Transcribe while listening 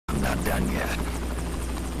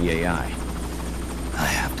the AI. I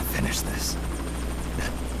have to finish this.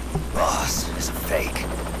 That boss is a fake.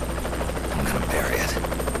 I'm gonna bury it.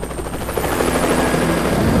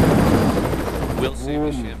 We'll save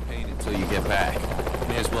the champagne until you get back.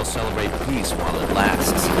 May as well celebrate peace while it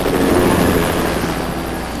lasts.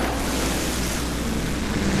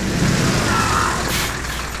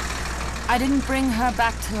 I didn't bring her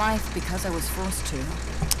back to life because I was forced to.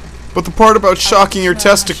 But the part about shocking your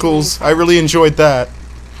testicles, I really enjoyed that.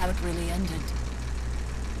 How it really ended.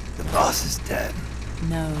 The boss is dead.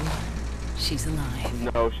 No, she's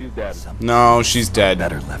alive. No, she's dead. No, she's dead.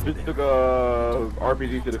 Better left Just there. took a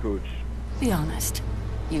RPG to the cooch. Be honest.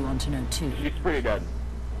 You want to know too. She's pretty dead.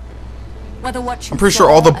 Whether what you I'm pretty sure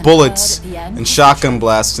saw all the and bullets heard at the end and was shotgun true.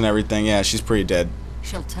 blasts and everything, yeah, she's pretty dead.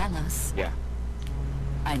 She'll tell us. Yeah.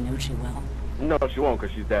 I know she will. No, she won't,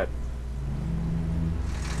 because she's dead.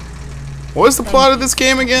 What was the plot of this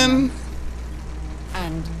game again?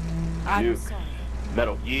 And I'm Duke. sorry.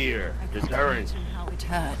 Metal Gear. Deterrence. Imagine how it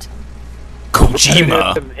hurt.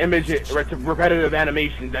 Kojima. Repetitive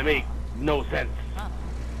animations that make no sense.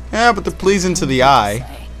 Yeah, but they're pleasing to the eye.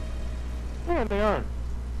 Say. Yeah, they are.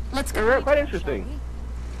 Let's go. They're quite interesting.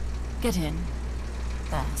 Get in,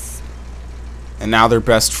 boss. And now they're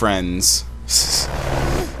best friends.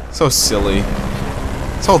 So silly.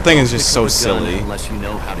 This whole thing is just so silly. Unless you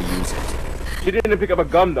know how to use it. She didn't pick up a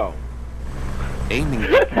gun, though. Aiming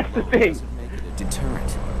That's the thing. doesn't make it a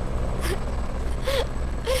deterrent.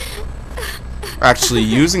 Actually,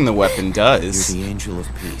 using the weapon You're does. the angel of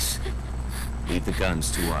peace. Leave the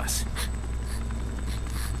guns to us.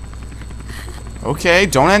 Okay,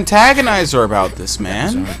 don't antagonize her about this,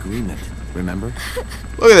 That's man. our agreement, remember?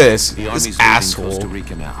 Look at this. The This army's leaving asshole. Costa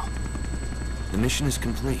Rica now. The mission is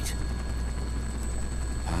complete.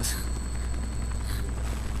 Us?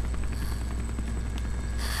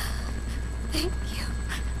 Thank you.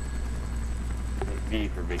 V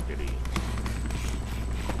for victory.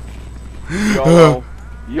 YOLO.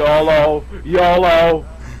 YOLO. YOLO.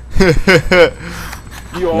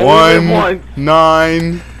 You only live once.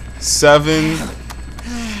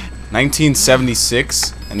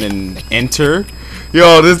 1976, and then enter.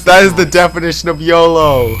 Yo, that is the definition of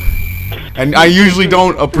YOLO. And I usually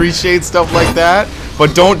don't appreciate stuff like that,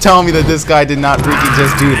 but don't tell me that this guy did not freaking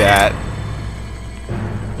just do that.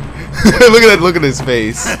 Look at that! Look at his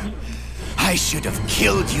face. I should have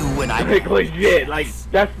killed you when I Like legit, like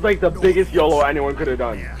that's like the biggest YOLO anyone could have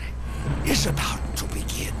done. is about to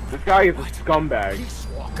begin. This guy is a scumbag. Peace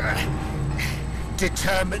Walker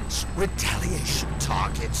determines retaliation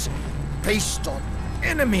targets based on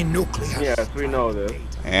enemy nuclear. Yes, we know this.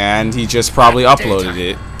 And he just probably uploaded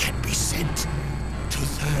it. Can be sent to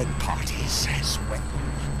third parties as well.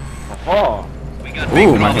 Oh,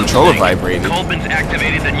 Ooh, my controller vibrated. Coleman's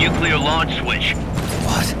activated the nuclear launch switch.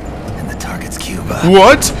 What? And the target's Cuba.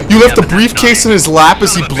 What? You left the but that's briefcase not in his lap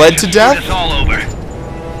as he Son of a bled bitch to has death? screwed us all over.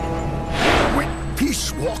 When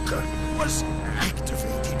Peace Walker was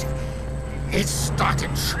activated, it started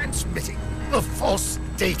transmitting the false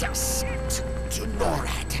data set to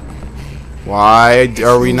NORAD. Why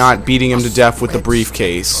are we not beating him to death with the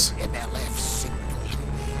briefcase? MLF signal.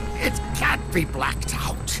 It can't be blacked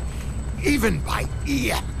out, even by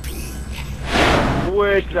EMP.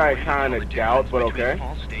 which I kind of doubt, but okay.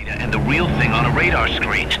 False data and the real thing on a radar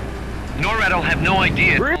screen. NORAD will have no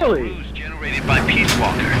idea. It's all Really? ruse generated by Peace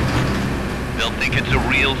Walker. They'll think it's a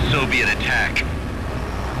real Soviet attack.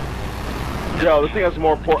 Yo, this thing has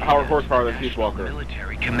more horsepower than Peace Walker.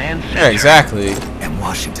 Military command center. Yeah, exactly. And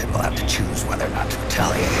Washington will have to choose whether or not to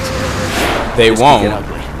retaliate. They This could won't. get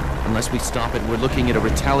ugly. Unless we stop it, we're looking at a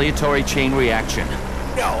retaliatory chain reaction.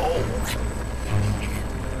 No.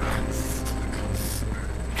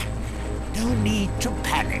 No need to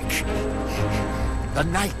panic. The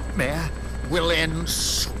nightmare will end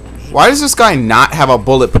soon. Why does this guy not have a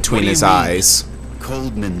bullet between What do you his mean? eyes?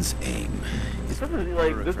 Coldman's aim.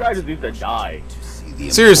 Like, this guy just needs to die.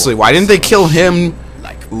 Seriously, why didn't they kill him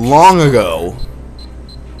long ago?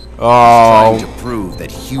 Trying to Oh, prove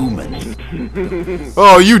that humans.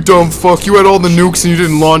 oh, you dumb fuck! You had all the nukes and you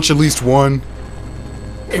didn't launch at least one.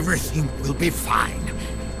 Everything will be fine.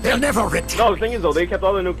 They'll never retaliate. No, the thing is though, they kept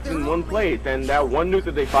all the nukes in one place, and that one nuke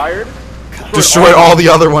that they fired Destroy all the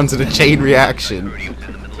other ones in a chain reaction.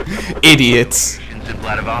 Idiots. In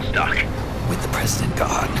Vladivostok. With the president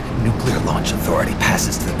gone, nuclear launch authority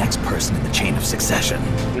passes to the next person in the chain of succession.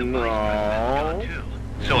 No.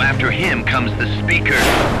 So after him comes the speaker.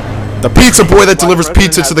 The pizza boy that delivers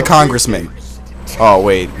pizza to the congressman. Oh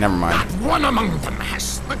wait, never mind. One among them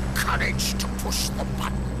has the courage to push the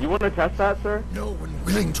button. You want to test that, sir? No one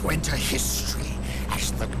willing to enter history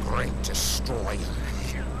as the great destroyer.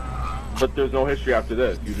 But there's no history after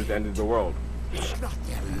this. You just ended the world. It's not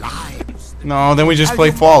their lives. No, then we just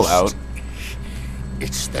play Fallout.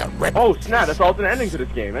 It's their Oh snap! That's also an ending to this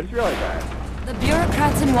game. I just realized that. The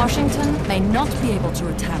bureaucrats in Washington may not be able to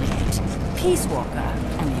retaliate. Peace Walker,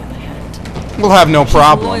 on the other hand, We'll have no she's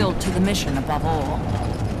problem. loyal to the mission above all.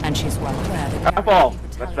 And she's well aware that Half all.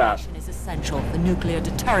 guaranteed That's that. retaliation is essential for nuclear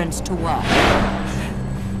deterrence to work.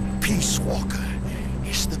 Peace Walker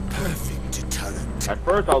is the perfect deterrent. At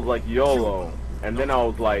first I was like YOLO, and then I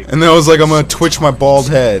was like, And then I was like, I'm gonna twitch my bald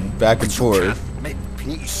head back and But you forth. can't make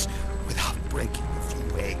peace without breaking a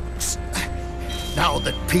few eggs. Now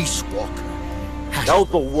that Peace Walker has that was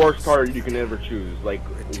the worst target you can ever choose. Like,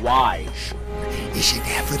 why? is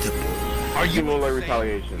inevitable. Are you Similar You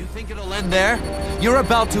retaliation. think it'll end there? You're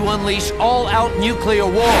about to unleash all-out nuclear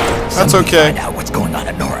war. That's Somebody okay. Find out what's going on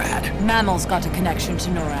at NORAD. Mammal's got a connection to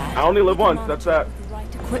NORAD. I only live once. That's that. The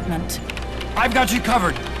right equipment. I've got you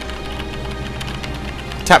covered.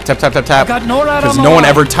 Tap, tap, tap, tap, tap. Got NORAD Because on the no one line.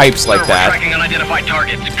 ever types like We're that. tracking unidentified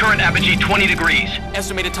targets. Current apogee 20 degrees.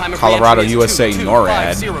 Estimated time of Colorado, re-entry is USA,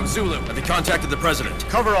 2250 NORAD. Zulu. Have you contacted the president?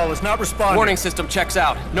 Coverall is not responding. Warning system checks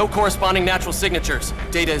out. No corresponding natural signatures.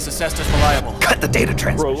 Data is assessed as reliable. Cut the data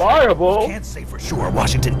transmission. Reliable. Can't say for sure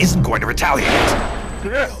Washington isn't going to retaliate. Yeah.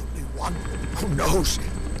 The only one who knows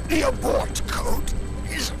the abort code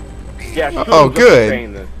is me. Yeah. Oh, Stu's just good.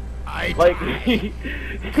 saying this. I Like, he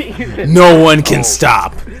said, No one can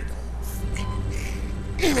stop.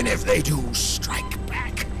 Even if they do strike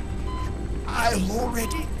back, I'll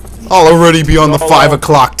already I'll already be on the 5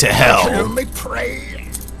 o'clock to I hell. only pray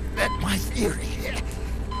that my theory,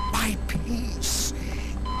 my peace,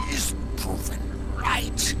 is proven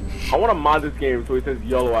right. I want to mod this game so it says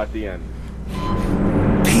YOLO at the end.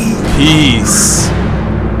 Peace.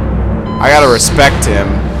 I gotta respect him,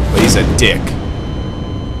 but he's a dick.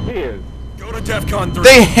 He is. Go to DEFCON 3.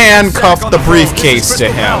 They handcuffed the briefcase to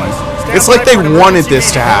him. It's like they wanted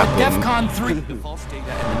this to happen. DEFCON 3. The false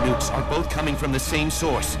data and the nukes are both coming from the same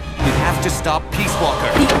source. We have to stop Peace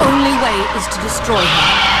Walker. The only way is to destroy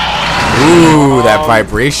her. Ooh, that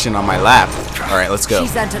vibration on my lap. Alright, let's go.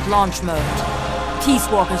 She's entered launch mode. Peace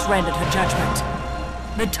Walker's rendered her judgment.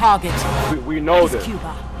 The target We know is this.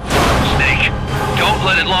 Cuba. Snake, don't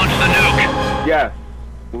let it launch the nuke. Yes.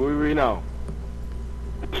 We know.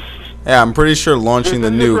 Yeah, I'm pretty sure launching the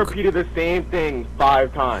They just nuke. repeated the same thing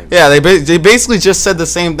 5 times. Yeah, they basically just said the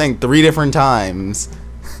same thing 3 different times.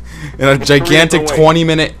 In a gigantic different ways.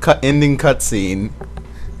 20-minute ending cutscene.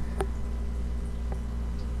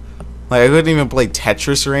 Like, I couldn't even play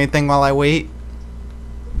Tetris or anything while I wait.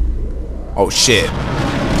 Oh, shit.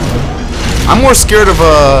 I'm more scared of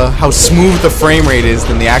how smooth the frame rate is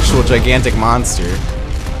than the actual gigantic monster.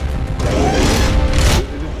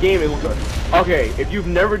 This game is good. Okay, if you've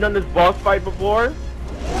never done this boss fight before,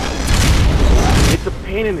 it's a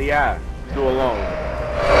pain in the ass to do alone.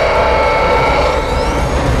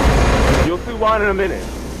 You'll see why in a minute.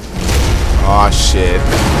 Aw, shit.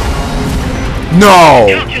 No!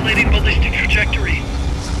 Calculating ballistic trajectory.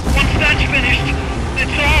 Once that's finished,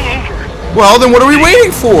 it's all over. Well, then what are we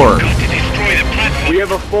waiting for? Got to destroy the platform. We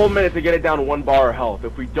have a full minute to get it down to 1 bar of health.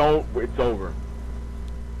 If we don't, it's over.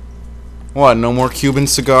 What, no more Cuban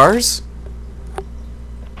cigars?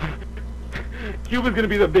 Cuba's gonna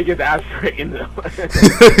be the biggest ashtray in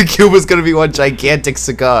the. Cuba's gonna be one gigantic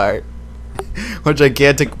cigar. One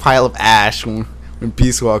gigantic pile of ash when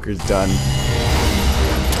Peace Walker's done.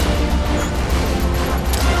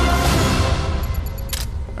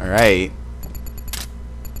 Alright.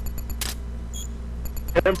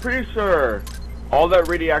 And I'm pretty sure all that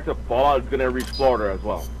radioactive fallout is gonna reach Florida as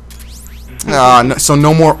well. No, so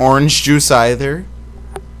no more orange juice either?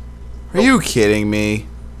 Are you kidding me?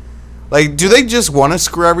 Like, do they just want to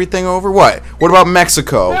screw everything over? What? What about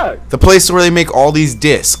Mexico? Yeah. The place where they make all these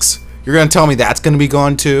discs. You're gonna tell me that's gonna be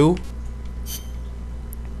gone too?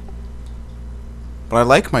 But I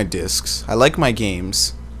like my discs. I like my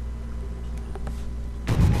games.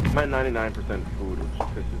 I'm at 99% food, which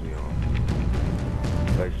pisses me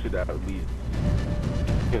off. But I should at least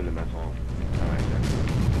get in the mess hall.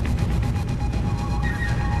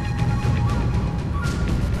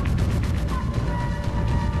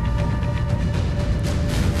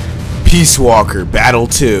 Peace Walker, Battle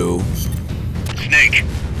 2. Snake,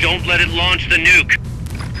 don't let it launch the nuke.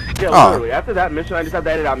 Yeah, Oh. literally. After that mission, I just have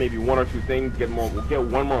to edit out maybe 1 or 2 things, get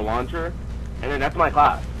one more launcher, and then that's my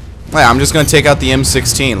class. Yeah, I'm just gonna take out the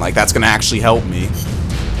M16. Like, that's gonna actually help me.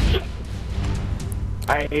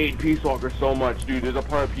 I hate Peace Walker so much, dude. There's a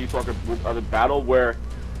part of Peace Walker of the battle where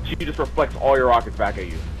she just reflects all your rockets back at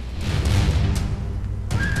you.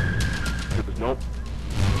 Nope.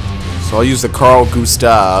 So I'll use the Carl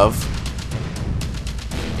Gustav.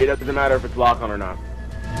 It doesn't matter if it's lock on or not.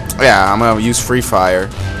 Yeah, I'm gonna use free fire.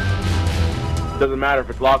 It doesn't matter if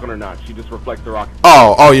it's lock on or not. She just reflects the rocket.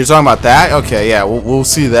 Oh, you're talking about that? Okay, yeah, we'll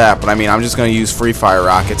see that. But I mean, I'm just gonna use free fire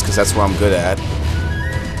rockets because that's what I'm good at.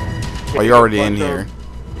 Oh, you're already in here.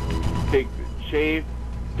 Take shave,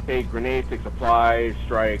 take grenade, take supply,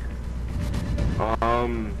 strike.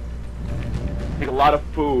 Take a lot of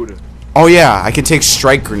food. Oh yeah, I can take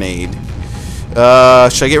strike grenade. Should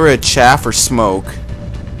I get rid of chaff or smoke?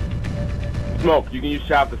 Smoke. You can use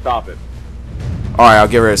chaff to stop it. Alright, I'll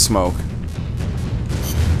get rid of smoke.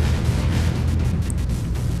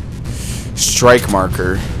 Strike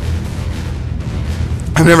marker.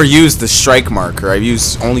 I've never used the strike marker. I've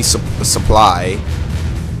used only supply.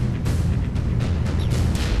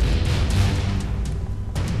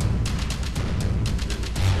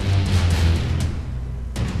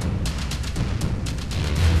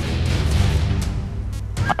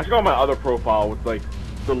 I should go on my other profile with like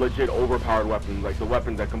the legit overpowered weapons, like the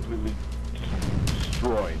weapons that completely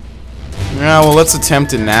destroy. Yeah, well, let's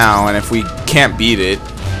attempt it now, and if we can't beat it...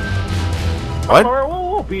 What? Alright,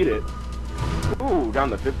 we'll beat it. Ooh,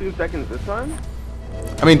 down to 15 seconds this time?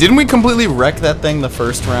 I mean, didn't we completely wreck that thing the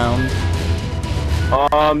first round?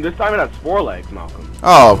 This time it has 4 legs, Malcolm.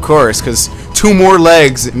 Oh, of course, because 2 more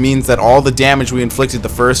legs means that all the damage we inflicted the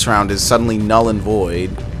first round is suddenly null and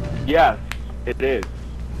void. Yes, it is.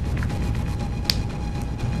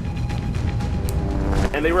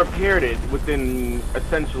 And they repaired it within,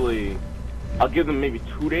 essentially, I'll give them maybe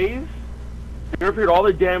 2 days. They repaired all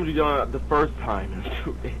the damage we done the first time in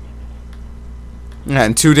 2 days. Yeah,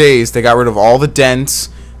 in 2 days, they got rid of all the dents,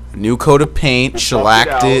 a new coat of paint,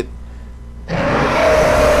 shellacked it,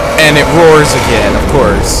 and it roars again, of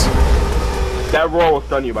course. That roar will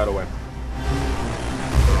stun you, by the way.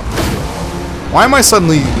 Why am I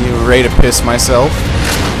suddenly ready to piss myself?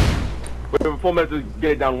 We have a full minute to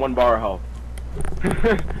get it down 1 bar of health.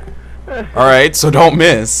 Alright, so don't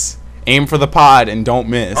miss. Aim for the pod and don't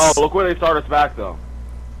miss. Oh, look where they start us back, though.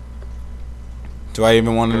 Do I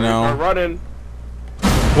even want to know? Start running.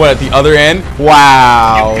 What, at the other end?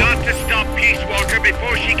 Wow. You've got to stop Peace Walker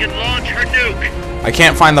before she can launch her nuke. I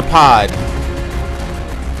can't find the pod.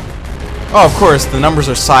 Oh, of course, the numbers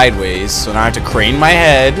are sideways, so now I have to crane my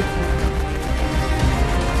head.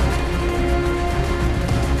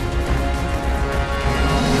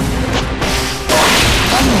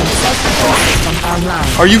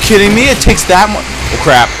 Are you kidding me? It takes that much. Oh,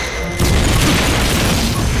 crap.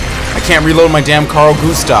 I can't reload my damn Carl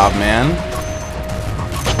Gustav, man.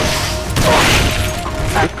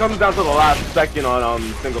 This comes down to the last second on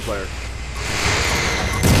single player.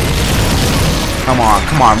 Come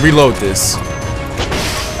on, reload this.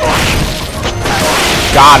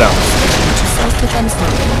 Got him.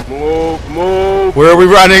 Move. Where are we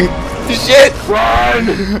running? Shit! Run!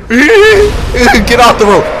 Get off the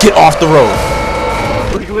road! Get off the road!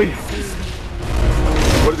 Quickly.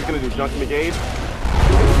 What is it gonna do? Jump to McGade?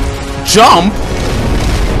 Jump?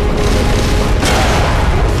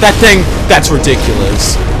 That thing, that's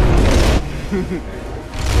ridiculous.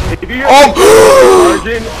 If you hear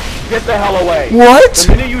Sergeant, get the hell away. What?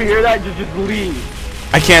 The minute you hear that, just leave.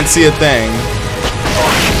 I can't see a thing.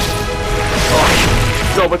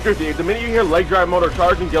 No, but seriously, the minute you hear leg drive motor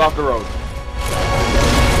charging, get off the road.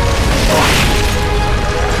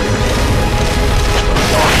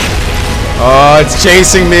 Oh, it's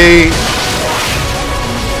chasing me.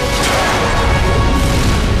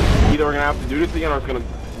 Either we're gonna have to do this again or it's gonna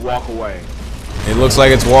walk away. It looks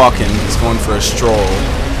like it's walking. It's going for a stroll.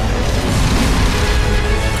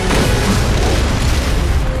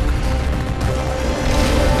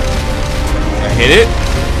 Can I hit it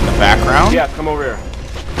in the background? Yeah, come over here.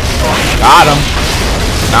 Got him.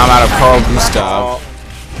 Now I'm out of Carl Gustav.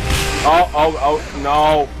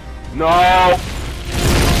 No.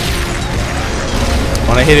 I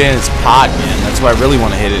want to hit it in its pod, man. That's what I really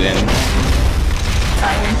want to hit it in.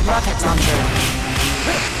 Rocket launcher.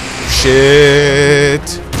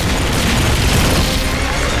 Shit.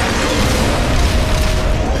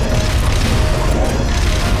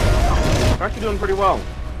 We're actually doing pretty well.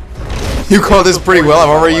 You call this pretty well? I've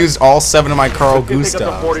already used all 7 of my Carl It's gonna take up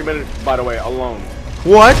Gustav. to 40 minutes, by the way, alone.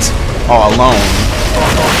 What? Oh, alone.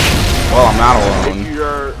 Well, I'm not alone. If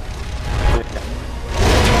you're...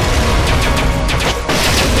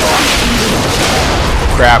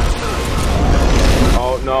 Crap.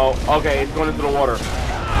 Oh, no. Okay, it's going into the water.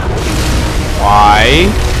 Why?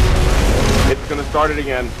 It's gonna start it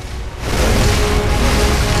again.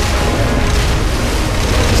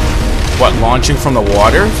 What, launching from the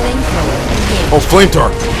water? Oh,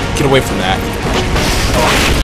 flamethrower. Get away from that.